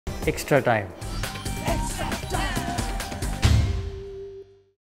Extra time.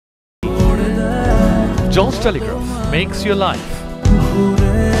 Jones Telegraph makes your life.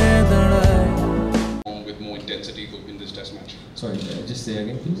 With more intensity in this test match. Sorry, just say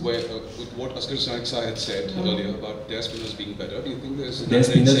again, please. With what Afghanistan had said earlier about their spinners being better, do you think their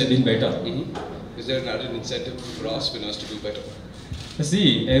spinners have been better? Is there an added incentive for our spinners to do better?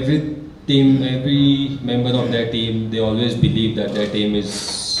 See, every team, every member of their team, they always believe that their team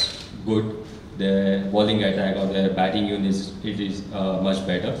is good. Their bowling attack or their batting unit is much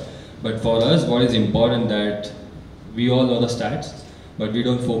better. But for us, what is important that we all know the stats, but we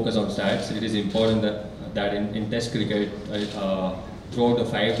don't focus on stats. It is important that in Test cricket, throughout the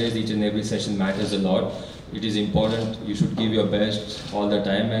 5 days, each and every session matters a lot. It is important. You should give your best all the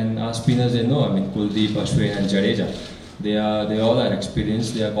time. And our spinners, they know. I mean, Kuldeep, Ashwin, and Jadeja. They all are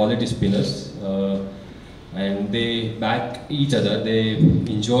experienced. They are quality spinners, and they back each other. They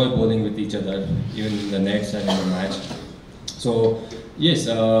enjoy bowling with each other, even in the nets and in the match. So yes,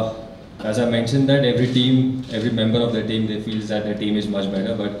 as I mentioned, that every team, every member of the team, they feel that their team is much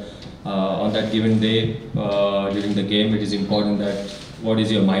better. But on that given day, during the game, it is important that what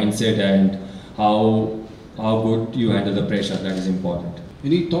is your mindset and how good you handle the pressure. That is important.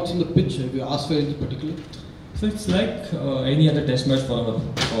 Any thoughts on the pitch? Have you asked for anything particular? So it's like any other test match for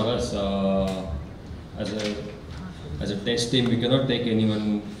us. As a test team, we cannot take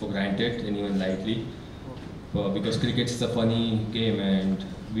anyone for granted, anyone lightly, because cricket is a funny game, and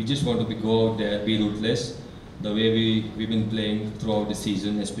we just want to go out there, be ruthless, the way we've been playing throughout the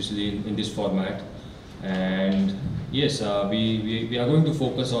season, especially in this format. And yes, we are going to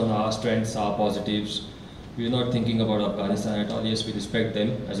focus on our strengths, our positives. We are not thinking about Afghanistan at all. Yes, we respect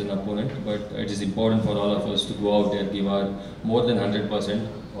them as an opponent, but it is important for all of us to go out there, give our more than 100%,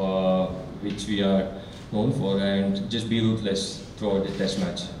 which we are known for, and just be ruthless throughout the test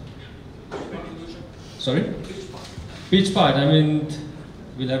match. Sorry? Pitch part, I mean,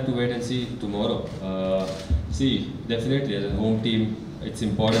 we'll have to wait and see tomorrow. See, definitely as a home team, it's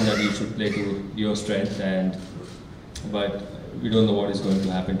important that you should play to your strength, but we don't know what is going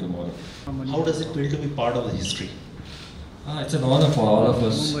to happen tomorrow. How does it feel to be part of the history? It's an honor for all of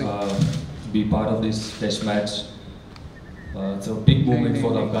us to be part of this test match. It's a big moment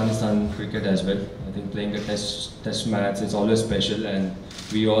for Afghanistan cricket as well. I think playing a test match is always special, and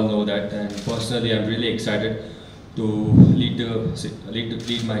we all know that. And personally, I'm really excited to lead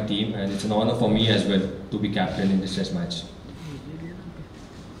my team, and it's an honor for me as well to be captain in this test match.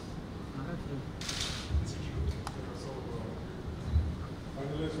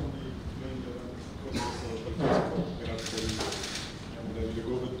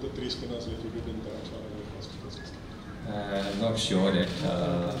 I'm not sure yet.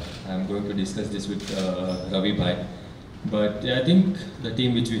 I'm going to discuss this with Ravi Bhai. But yeah, I think the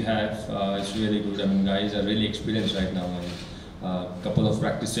team which we have is really good. I mean, guys are really experienced right now. And a couple of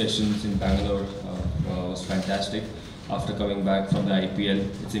practice sessions in Bangalore was fantastic. After coming back from the IPL,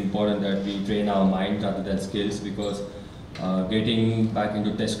 it's important that we train our mind rather than skills, because getting back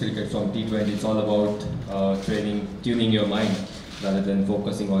into Test cricket from T20, it's all about tuning your mind rather than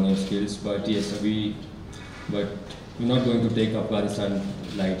focusing on your skills. But yes, we're not going to take Afghanistan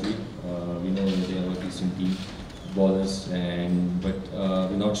lightly. We know they are a decent team, bowlers, but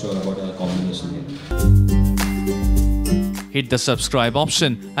we're not sure about our combination yet. Hit the subscribe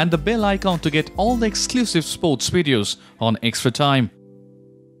option and the bell icon to get all the exclusive sports videos on Extra Time.